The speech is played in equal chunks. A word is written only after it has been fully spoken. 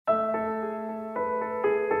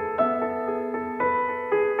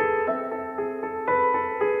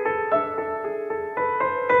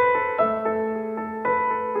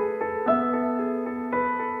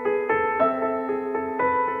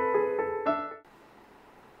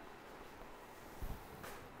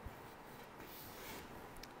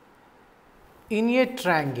In a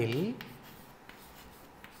triangle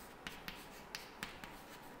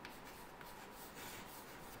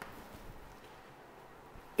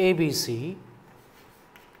ABC,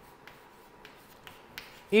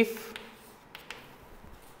 if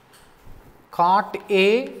cot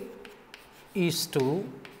A is to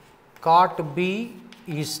cot B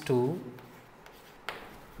is to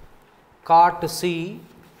cot C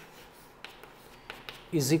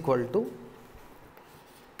is equal to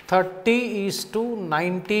 30 is to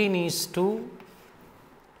 19 is to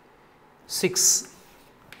 6,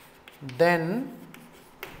 then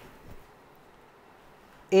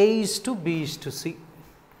A is to B is to C.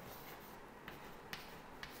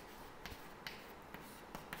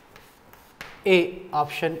 A,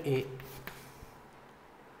 option A.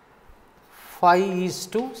 5 is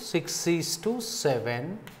to 6 is to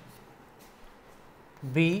 7.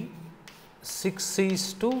 B, 6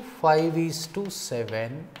 is to 5 is to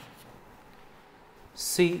 7.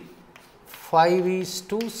 C, 5 is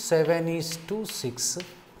to 7 is to 6.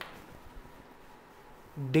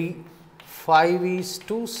 D, 5 is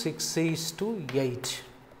to 6 is to 8.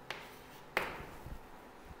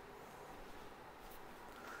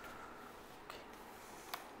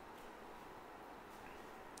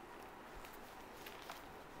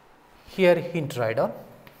 Here hint write down.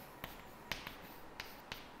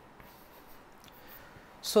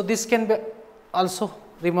 So, this can be also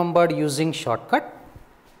remembered using shortcut.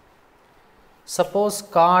 Suppose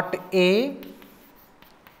cot A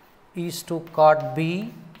is to cot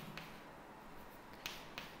B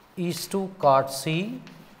is to cot C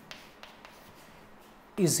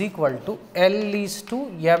is equal to L is to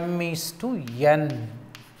M is to N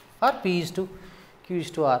or P is to Q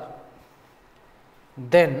is to R.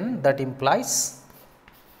 Then that implies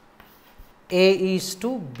A is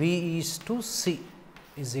to B is to C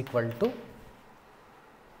is equal to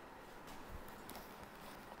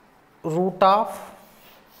root of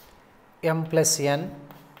M plus N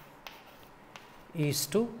is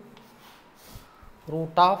to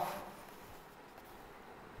root of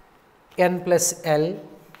N plus L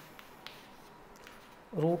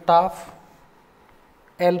root of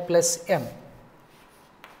L plus M.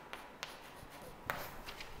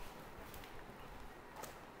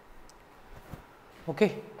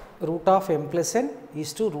 Okay. Root of M plus N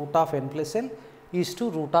is to root of N plus L is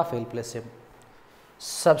to root of L plus M.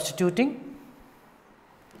 Substituting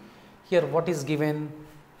here, what is given?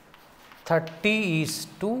 30 is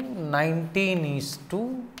to 19 is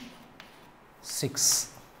to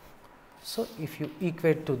 6. So, if you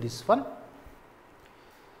equate to this one,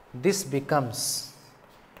 this becomes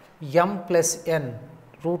M plus N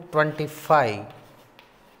root 25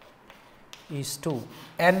 is to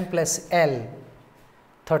N plus L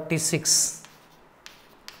 36,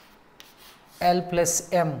 L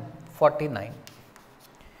plus M 49.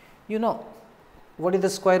 You know what is the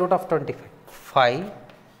square root of 25? 5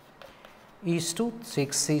 is to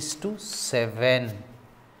 6 is to 7.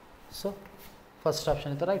 So, first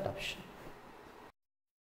option is the right option.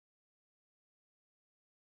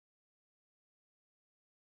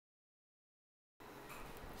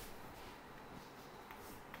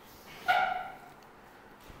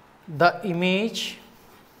 The image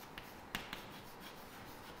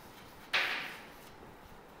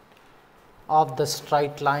of the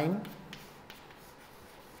straight line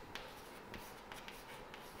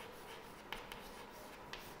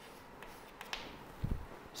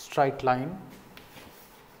straight line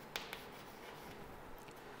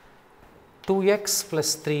 2x plus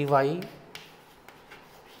 3y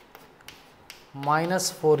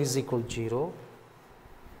minus 4 is equal to 0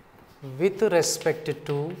 with respect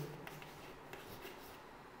to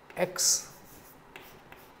x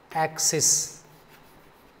axis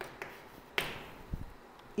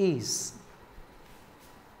is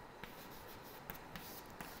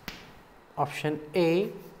option A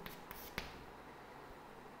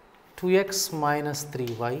 2x minus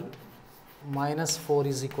 3y minus 4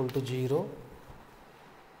 is equal to 0,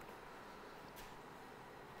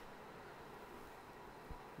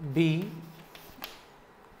 B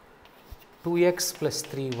 2x plus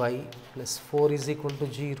 3y plus 4 is equal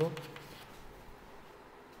to 0,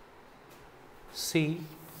 C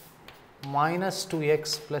minus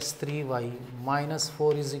 2x plus 3y minus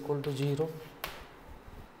 4 is equal to 0,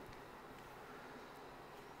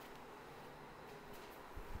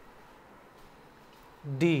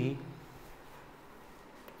 D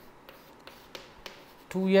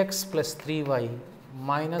 2x plus 3y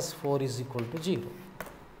minus 4 is equal to 0.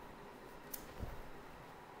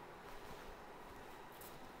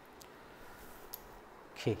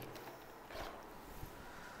 Okay.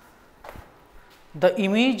 the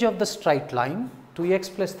image of the straight line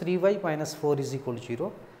 2x plus 3y minus 4 is equal to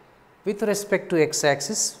 0 with respect to x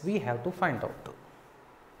axis we have to find out.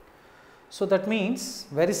 So, that means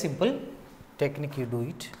very simple technique you do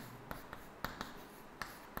it.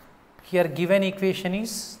 Here given equation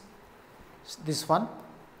is this one,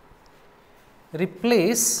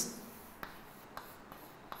 replace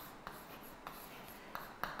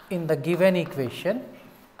in the given equation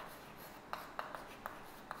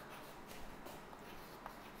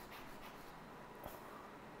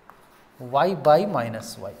y by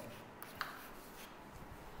minus y.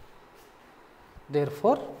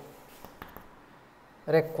 Therefore,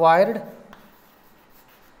 required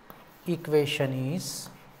equation is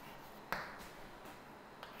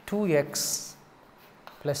 2x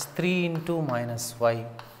plus 3 into minus y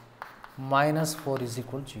minus 4 is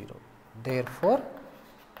equal to 0. Therefore,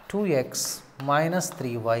 2x minus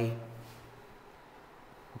 3y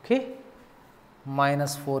okay,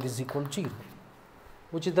 minus 4 is equal to 0.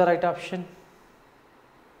 Which is the right option?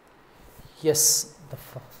 Yes,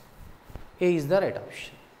 A is the right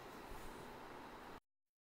option.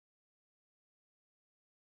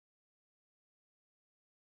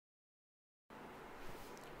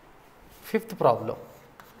 Fifth problem.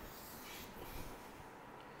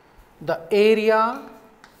 The area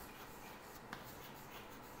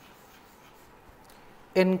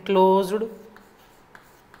enclosed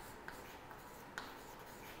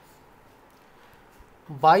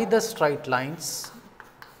by the straight lines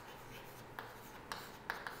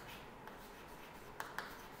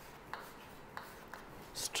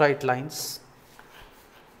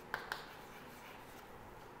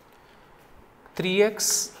three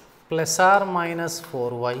x plus or minus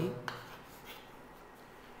 4y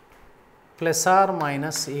plus or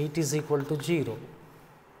minus 8 is equal to 0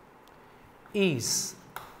 is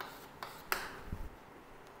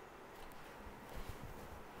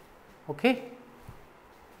okay.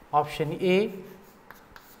 Option A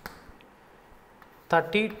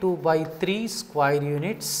 32 by 3 square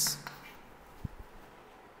units,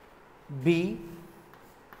 B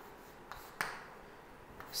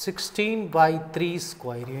 16 by 3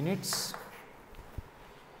 square units,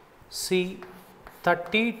 C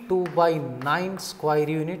 32 by 9 square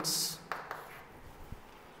units,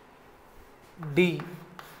 D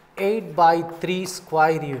 8 by 3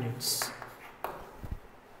 square units.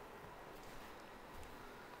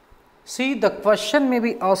 See, the question may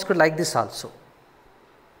be asked like this also.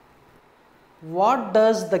 What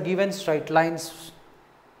does the given straight lines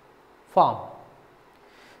form?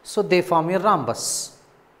 So, they form a rhombus.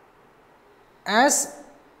 As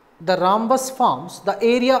the rhombus forms, the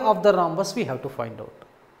area of the rhombus we have to find out.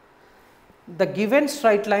 The given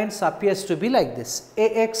straight lines appears to be like this: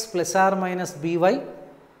 ax plus or minus by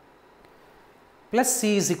plus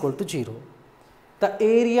c is equal to 0. The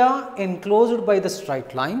area enclosed by the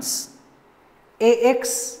straight lines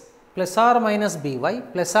ax plus or minus by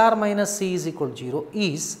plus or minus c is equal to 0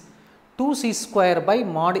 is 2c square by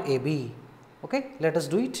mod ab. Okay, let us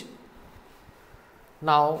do it.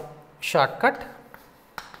 Now, shortcut.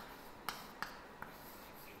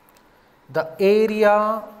 The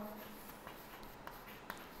area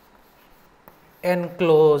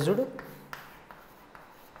enclosed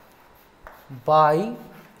by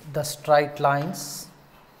the straight lines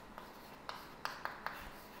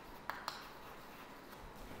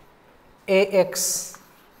ax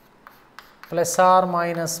plus or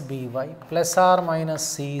minus by plus or minus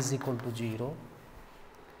c is equal to 0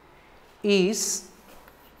 is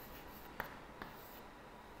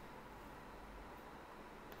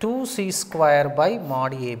 2c square by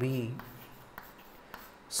mod ab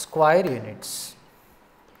square units.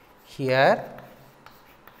 Here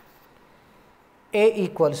a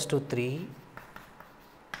equals to 3,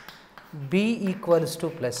 b equals to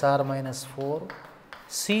plus or minus 4,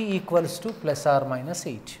 c equals to plus or minus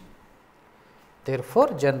 8.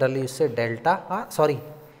 Therefore, generally you say delta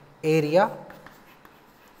area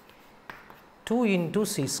 2 into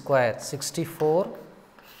c square 64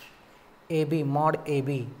 ab mod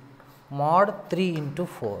 3 into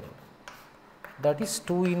 4, that is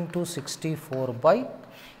 2 into 64 by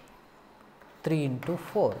 3 into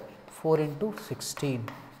 4, 4 into 16,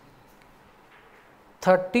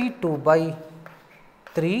 32 by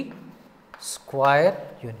 3 square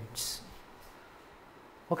units.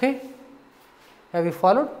 Okay, have you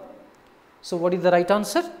followed? So, what is the right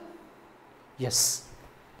answer? Yes,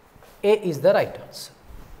 A is the right answer.